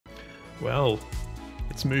Well,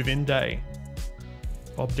 it's move-in day.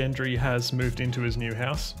 Bob Dendry has moved into his new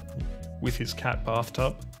house with his cat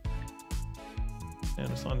bathtub.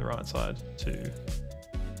 And assign the right side to...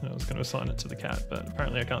 I was going to assign it to the cat, but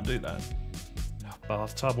apparently I can't do that.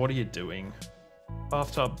 Bathtub, what are you doing?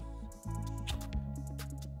 Bathtub.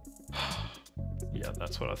 Yeah,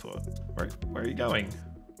 that's what I thought. Where are you going?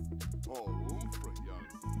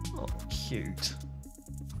 Oh, cute.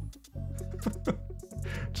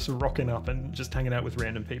 Just rocking up and just hanging out with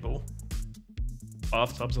random people.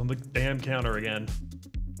 Bathtub's on the damn counter again.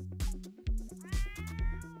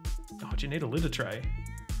 Oh, do you need a litter tray?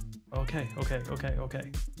 Okay.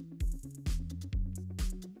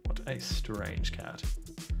 What a strange cat.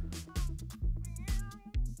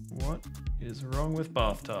 What is wrong with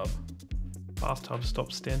bathtub? Bathtub,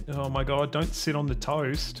 stop standing. Oh my god, don't sit on the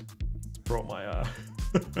toast. Brought my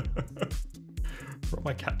brought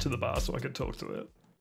my cat to the bar so I could talk to it.